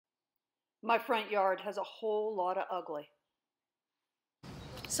My front yard has a whole lot of ugly.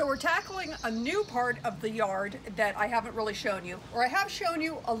 So we're tackling a new part of the yard that I haven't really shown you, or I have shown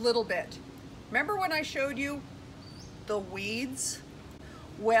you a little bit. Remember when I showed you the weeds?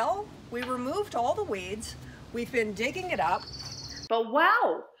 Well, we removed all the weeds. We've been digging it up. But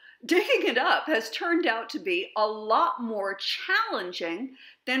wow, digging it up has turned out to be a lot more challenging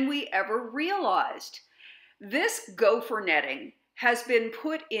than we ever realized. This gopher netting has been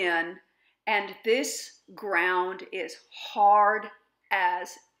put in, and this ground is hard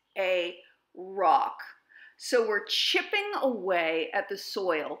as a rock. So we're chipping away at the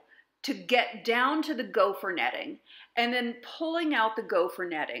soil to get down to the gopher netting, and then pulling out the gopher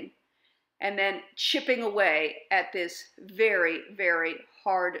netting, and then chipping away at this very, very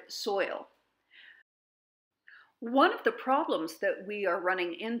hard soil. One of the problems that we are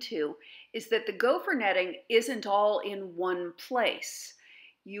running into is that the gopher netting isn't all in one place.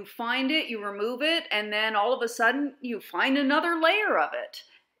 You find it, you remove it, and then all of a sudden you find another layer of it.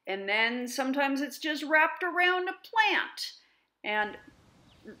 And then sometimes it's just wrapped around a plant and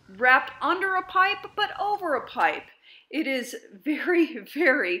wrapped under a pipe, but over a pipe. It is very,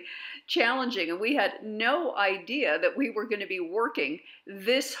 very challenging, and we had no idea that we were going to be working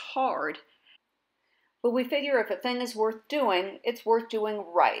this hard. But we figure if a thing is worth doing, it's worth doing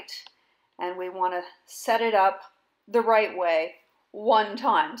right. And we want to set it up the right way one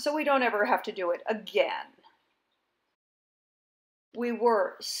time, so we don't ever have to do it again. We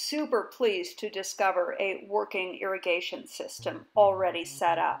were super pleased to discover a working irrigation system already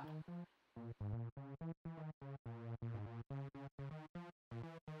set up.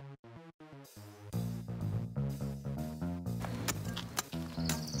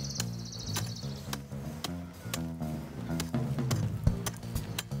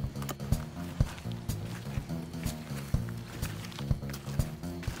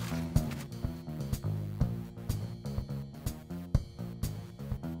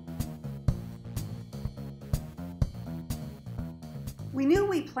 We knew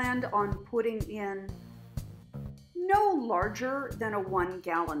we planned on putting in no larger than a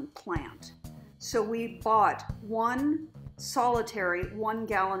 1-gallon plant. So we bought one solitary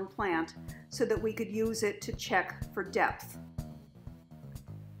 1-gallon plant so that we could use it to check for depth.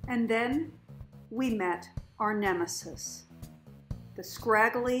 And then we met our nemesis, the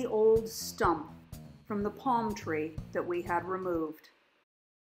scraggly old stump from the palm tree that we had removed.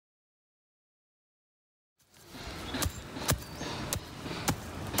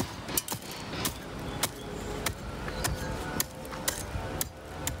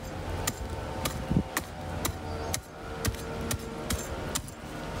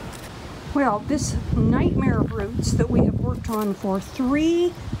 Well, this nightmare of roots that we have worked on for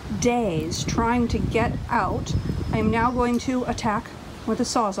 3 days trying to get out, I am now going to attack with a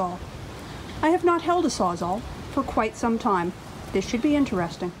sawzall. I have not held a sawzall for quite some time. This should be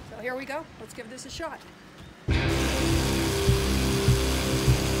interesting. So here we go. Let's give this a shot.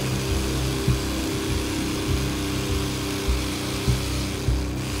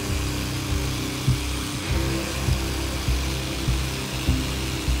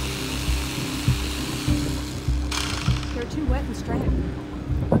 Too wet and straight.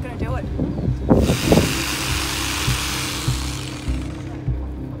 I'm not gonna do it.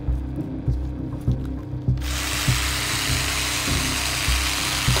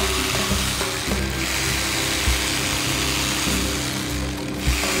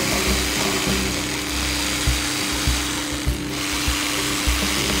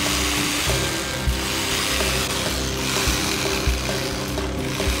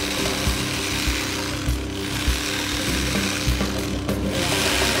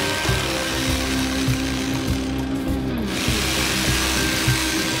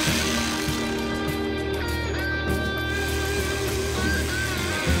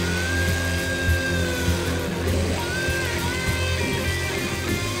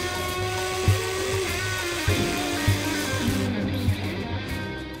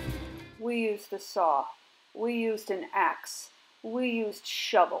 We used a saw, we used an axe, we used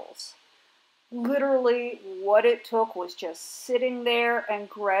shovels. Literally what it took was just sitting there and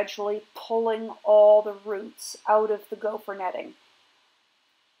gradually pulling all the roots out of the gopher netting.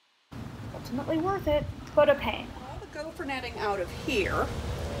 Ultimately worth it, but a pain. All the gopher netting out of here,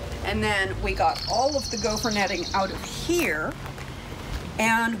 and then we got all of the gopher netting out of here,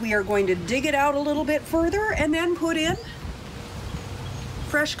 and we are going to dig it out a little bit further and then put in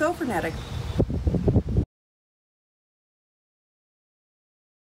fresh gopher netting.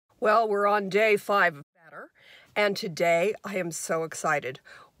 Well, we're on day 5 of batter, and today I am so excited.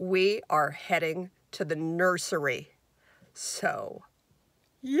 We are heading to the nursery. So,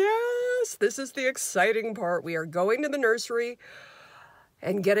 yes! Yes, this is the exciting part. We are going to the nursery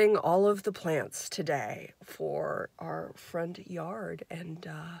and getting all of the plants today for our front yard, and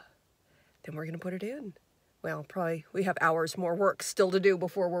then we're going to put it in. Well, probably we have hours more work still to do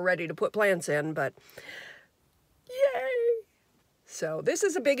before we're ready to put plants in, but yay! So this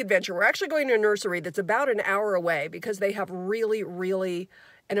is a big adventure. We're actually going to a nursery that's about an hour away because they have really, really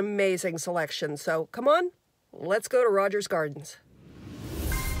an amazing selection. So come on, let's go to Rogers Gardens.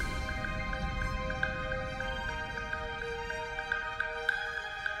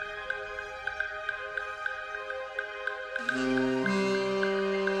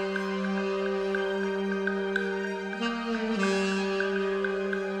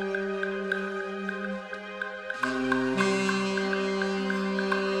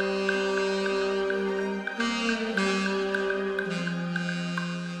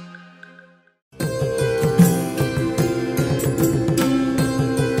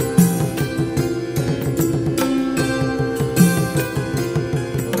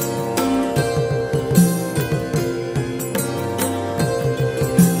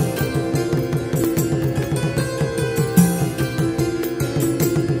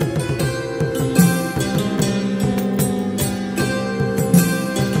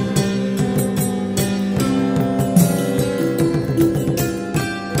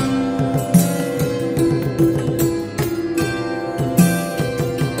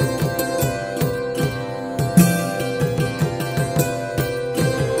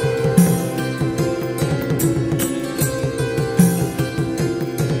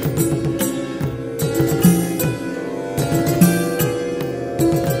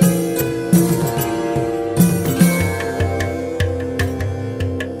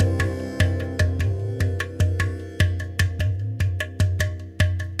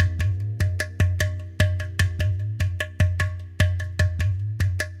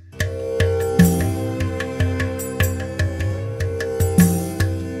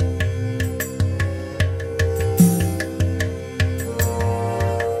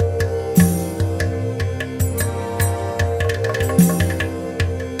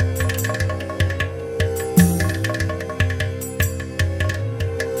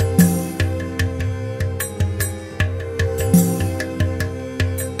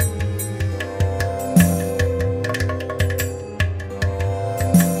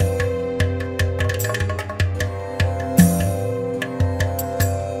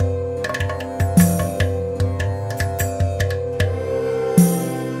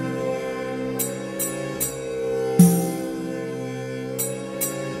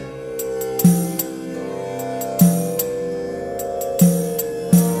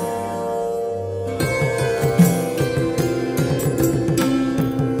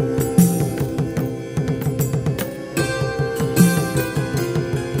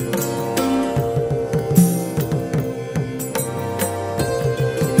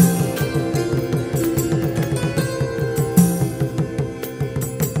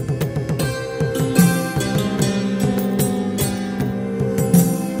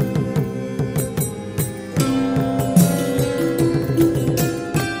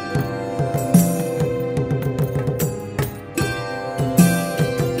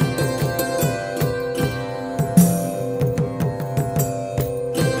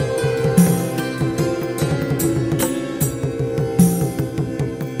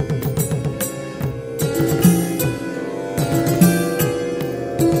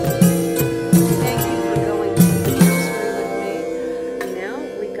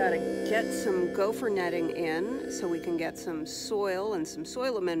 Gopher netting in so we can get some soil and some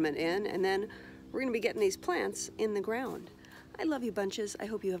soil amendment in, and then we're going to be getting these plants in the ground. I love you bunches. I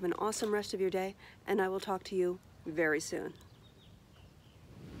hope you have an awesome rest of your day, and I will talk to you very soon.